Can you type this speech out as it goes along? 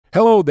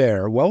Hello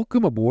there,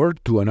 welcome aboard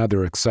to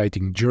another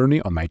exciting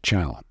journey on my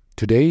channel.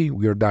 Today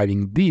we are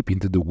diving deep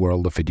into the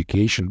world of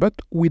education, but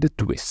with a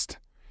twist.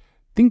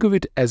 Think of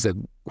it as a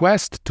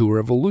quest to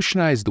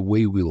revolutionize the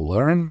way we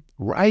learn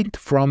right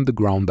from the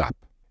ground up.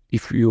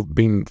 If you've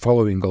been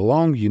following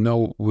along, you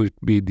know we'll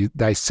be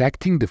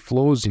dissecting the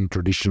flaws in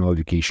traditional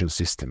education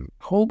system.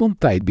 Hold on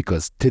tight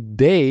because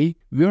today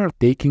we are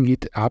taking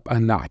it up a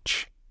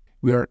notch.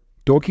 We are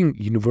talking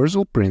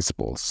universal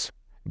principles,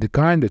 the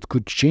kind that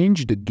could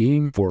change the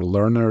game for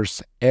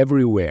learners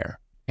everywhere.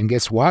 And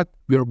guess what?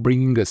 We are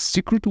bringing a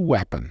secret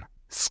weapon,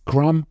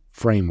 Scrum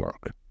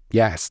framework.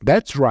 Yes,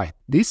 that's right.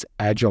 This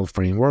agile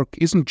framework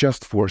isn't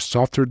just for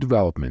software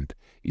development.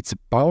 It's a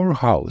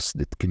powerhouse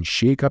that can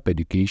shake up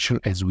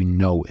education as we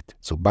know it.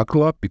 So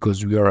buckle up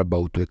because we are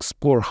about to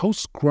explore how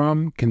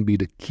Scrum can be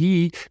the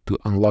key to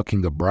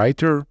unlocking a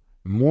brighter,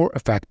 more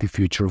effective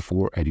future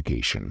for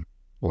education.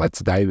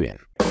 Let's dive in.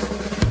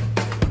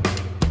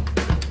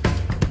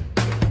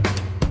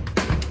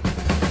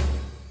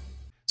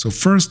 So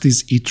first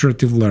is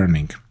iterative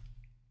learning.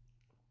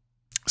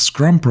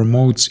 Scrum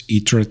promotes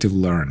iterative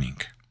learning.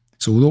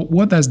 So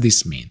what does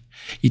this mean?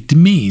 It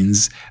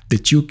means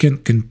that you can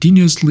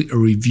continuously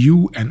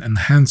review and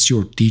enhance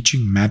your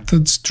teaching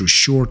methods through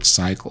short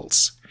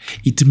cycles.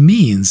 It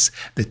means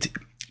that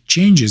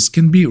changes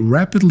can be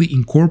rapidly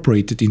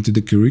incorporated into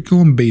the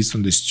curriculum based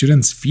on the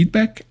students'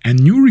 feedback and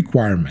new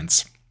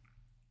requirements.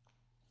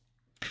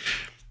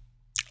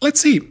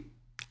 Let's say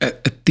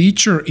a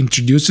teacher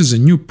introduces a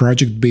new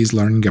project-based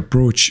learning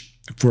approach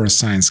for a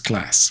science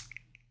class.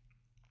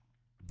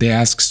 They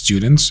ask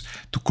students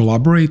to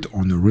collaborate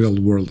on a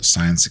real-world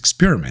science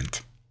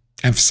experiment,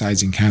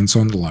 emphasizing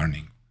hands-on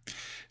learning.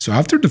 So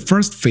after the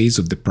first phase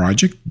of the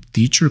project, the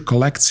teacher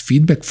collects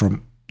feedback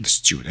from the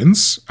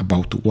students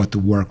about what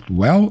worked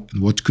well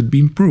and what could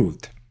be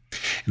improved.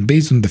 And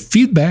based on the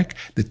feedback,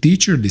 the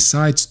teacher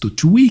decides to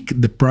tweak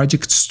the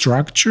project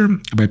structure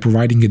by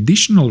providing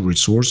additional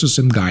resources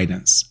and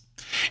guidance.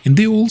 And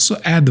they also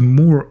add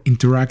more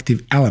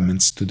interactive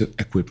elements to the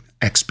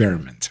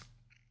experiment.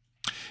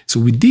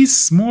 So with these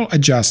small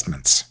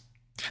adjustments,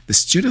 the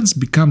students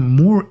become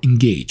more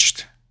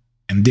engaged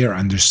and their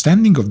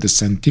understanding of the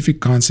scientific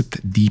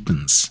concept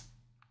deepens.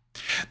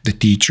 The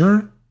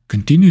teacher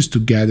continues to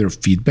gather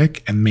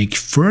feedback and make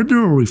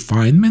further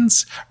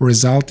refinements,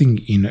 resulting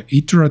in an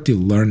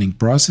iterative learning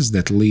process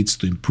that leads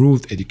to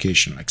improved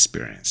educational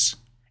experience.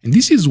 And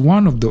this is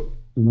one of the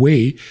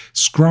ways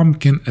Scrum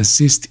can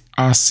assist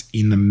us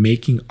in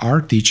making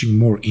our teaching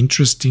more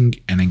interesting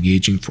and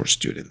engaging for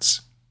students.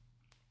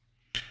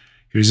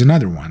 Here's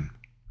another one.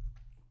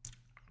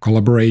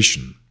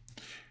 Collaboration.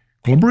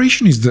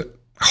 Collaboration is the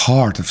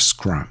heart of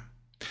Scrum.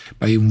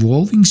 By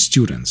involving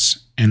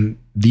students and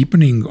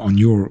depending on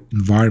your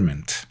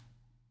environment,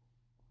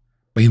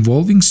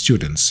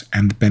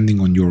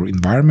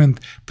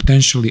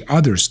 potentially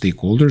other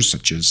stakeholders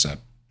such as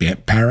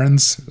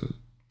parents,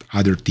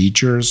 other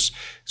teachers,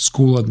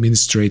 school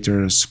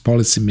administrators,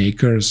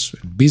 policymakers,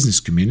 business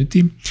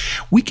community,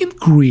 we can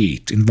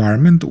create an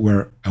environment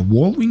where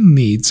evolving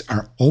needs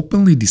are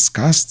openly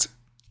discussed,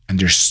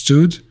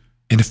 understood,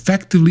 and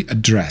effectively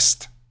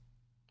addressed.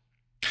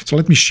 So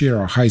let me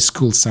share a high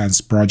school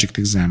science project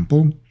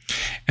example,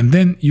 and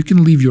then you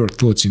can leave your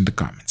thoughts in the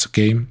comments,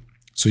 okay?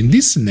 So in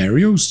this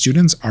scenario,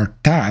 students are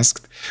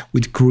tasked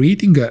with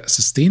creating a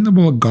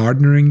sustainable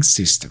gardening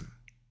system.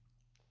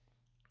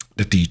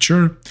 The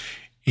teacher,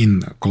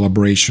 in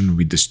collaboration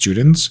with the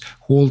students,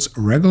 holds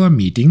regular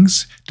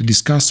meetings to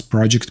discuss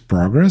project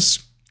progress,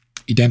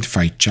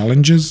 identify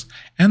challenges,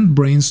 and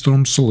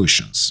brainstorm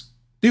solutions.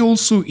 They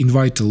also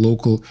invite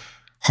local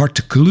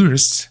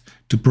horticulturists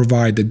to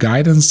provide the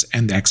guidance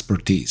and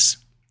expertise.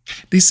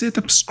 They set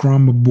up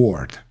Scrum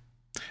board,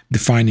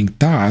 defining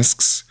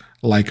tasks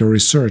like a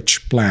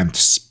research plant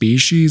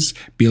species,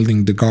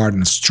 building the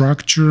garden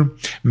structure,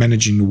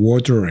 managing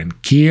water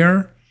and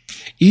care.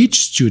 Each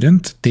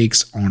student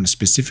takes on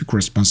specific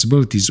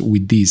responsibilities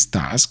with these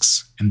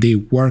tasks, and they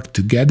work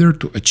together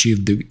to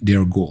achieve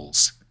their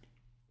goals.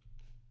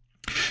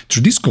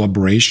 Through this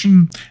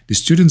collaboration, the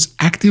students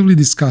actively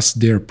discuss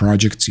their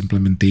project's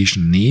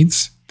implementation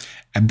needs,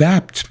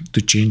 adapt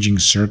to changing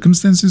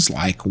circumstances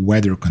like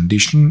weather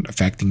conditions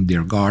affecting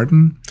their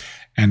garden,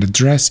 and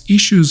address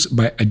issues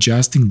by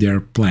adjusting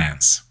their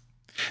plans.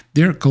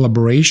 Their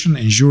collaboration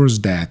ensures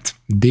that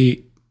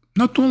they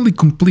not only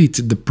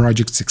complete the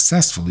project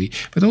successfully,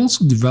 but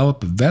also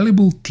develop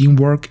valuable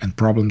teamwork and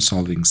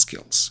problem-solving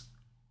skills.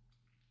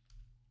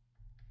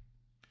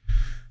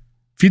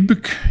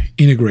 Feedback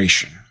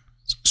integration.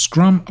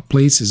 Scrum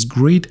places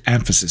great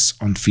emphasis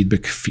on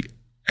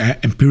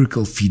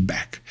empirical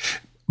feedback.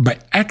 By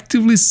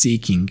actively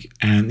seeking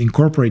and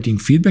incorporating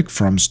feedback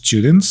from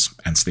students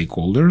and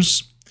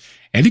stakeholders,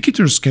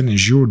 educators can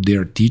ensure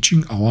their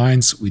teaching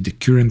aligns with the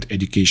current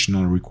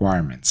educational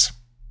requirements.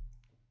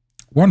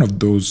 One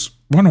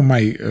of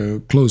my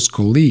close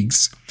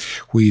colleagues,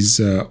 who is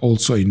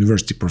also a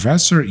university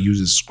professor,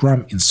 uses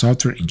Scrum in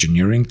software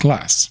engineering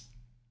class.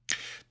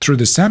 Through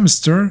the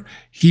semester,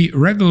 he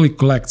regularly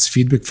collects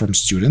feedback from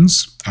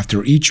students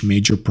after each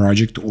major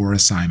project or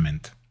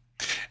assignment.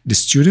 The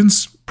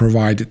students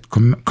provided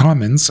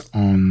comments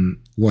on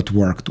what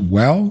worked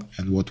well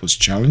and what was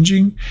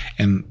challenging,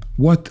 and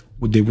what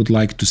they would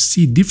like to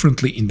see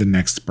differently in the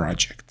next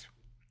project.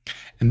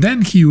 And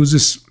then he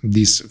uses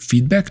this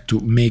feedback to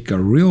make a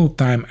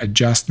real-time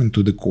adjustment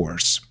to the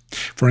course.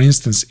 For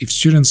instance, if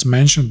students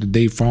mentioned that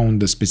they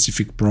found a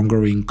specific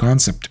programming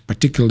concept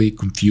particularly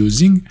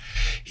confusing,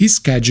 he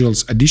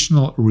schedules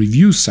additional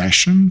review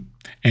session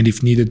and,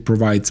 if needed,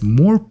 provides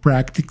more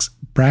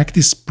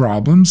practice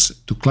problems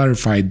to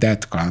clarify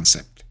that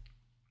concept.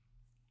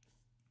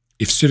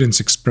 If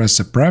students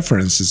express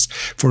preferences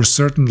for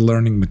certain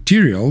learning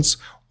materials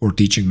or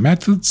teaching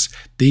methods,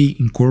 they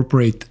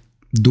incorporate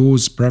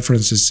those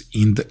preferences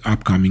in the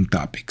upcoming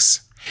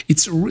topics.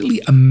 It's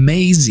really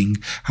amazing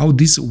how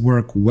this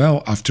works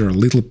well after a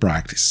little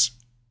practice.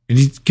 And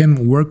it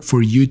can work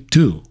for you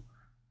too.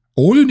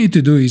 All you need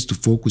to do is to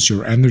focus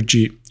your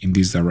energy in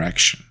this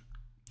direction.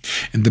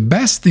 And the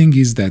best thing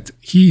is that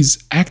he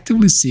is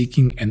actively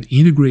seeking and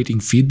integrating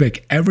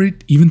feedback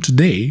even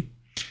today.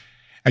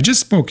 I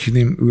just spoke to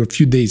him a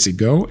few days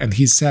ago, and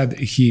he said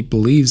he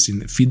believes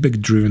in a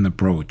feedback-driven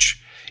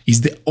approach.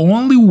 It's the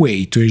only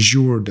way to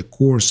ensure the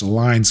course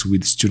aligns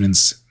with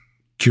students'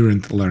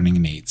 current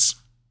learning needs.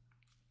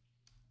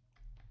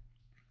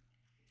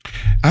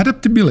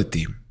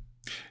 Adaptability.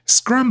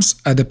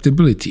 Scrum's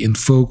adaptability and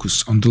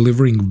focus on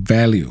delivering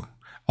value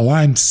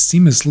aligns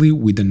seamlessly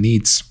with the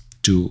needs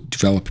to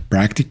develop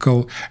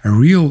practical,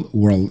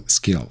 real-world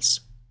skills.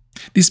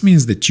 This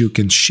means that you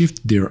can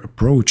shift their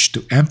approach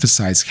to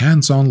emphasize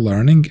hands-on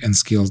learning and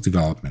skills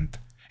development,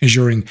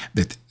 ensuring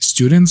that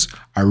students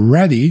are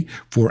ready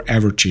for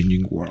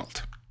ever-changing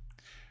world.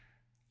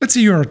 Let's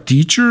say you're a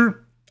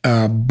teacher,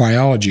 a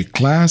biology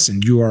class,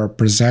 and you are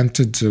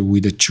presented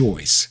with a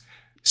choice.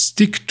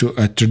 Stick to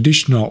a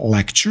traditional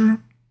lecture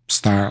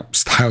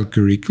style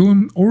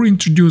curriculum, or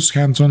introduce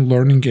hands-on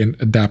learning and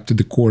adapt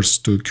the course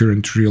to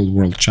current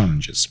real-world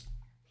challenges.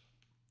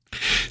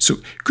 So,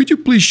 could you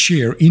please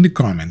share in the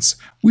comments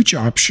which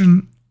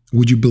option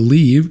would you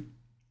believe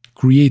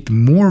create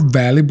more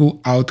valuable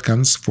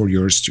outcomes for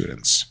your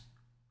students?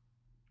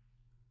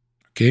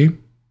 Okay?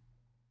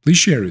 Please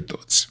share your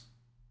thoughts.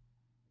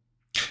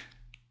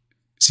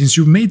 Since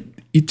you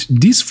made it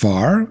this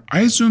far,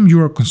 I assume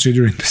you are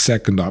considering the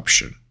second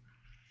option.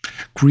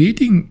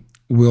 Creativity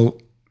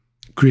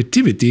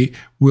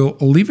will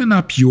liven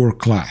up your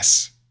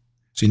class.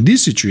 So in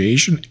this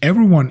situation,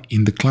 everyone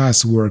in the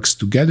class works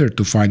together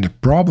to find a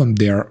problem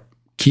they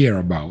care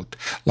about,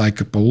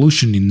 like a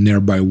pollution in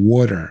nearby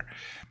water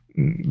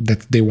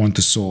that they want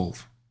to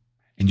solve.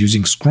 And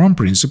using Scrum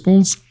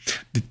principles,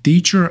 the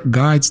teacher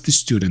guides the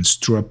students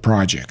through a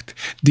project.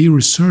 They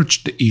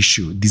research the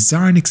issue,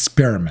 design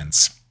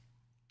experiments.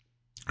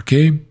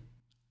 Okay?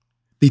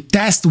 They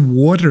test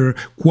water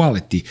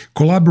quality,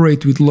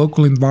 collaborate with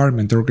local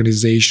environment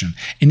organization,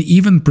 and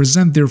even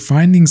present their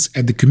findings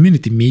at the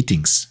community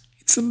meetings.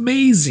 It's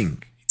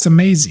amazing. It's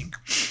amazing.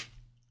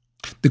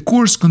 The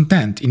course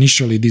content,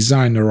 initially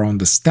designed around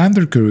the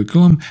standard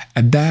curriculum,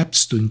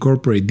 adapts to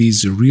incorporate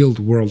these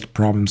real-world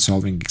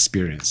problem-solving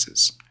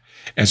experiences.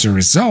 As a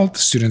result,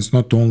 students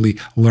not only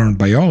learn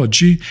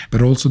biology,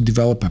 but also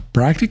develop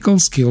practical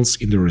skills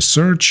in the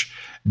research,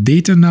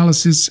 data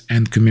analysis,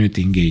 and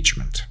community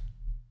engagement.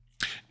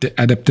 The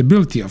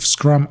adaptability of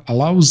Scrum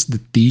allows the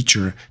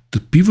teacher to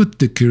pivot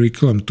the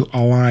curriculum to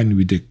align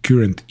with the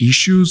current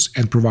issues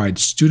and provide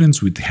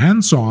students with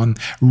hands-on,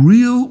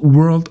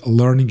 real-world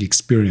learning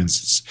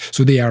experiences,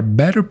 so they are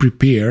better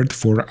prepared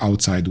for the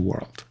outside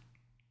world.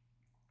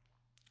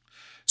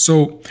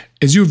 So,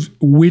 as you've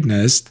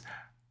witnessed,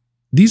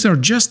 these are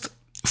just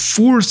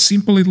 4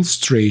 simple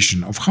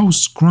illustrations of how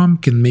Scrum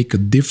can make a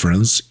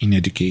difference in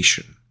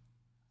education.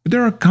 But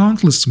there are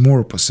countless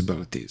more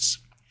possibilities.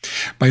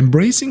 By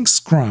embracing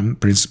Scrum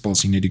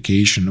principles in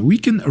education, we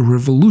can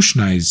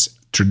revolutionize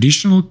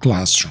traditional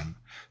classroom,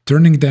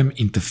 turning them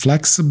into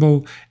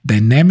flexible,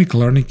 dynamic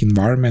learning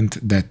environments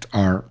that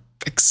are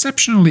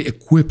exceptionally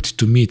equipped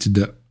to meet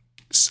the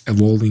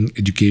evolving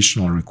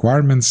educational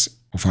requirements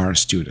of our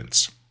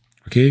students.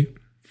 Okay?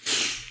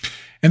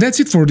 And that's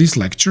it for this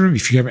lecture.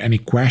 If you have any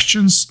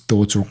questions,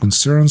 thoughts, or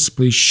concerns,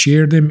 please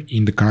share them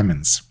in the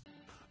comments.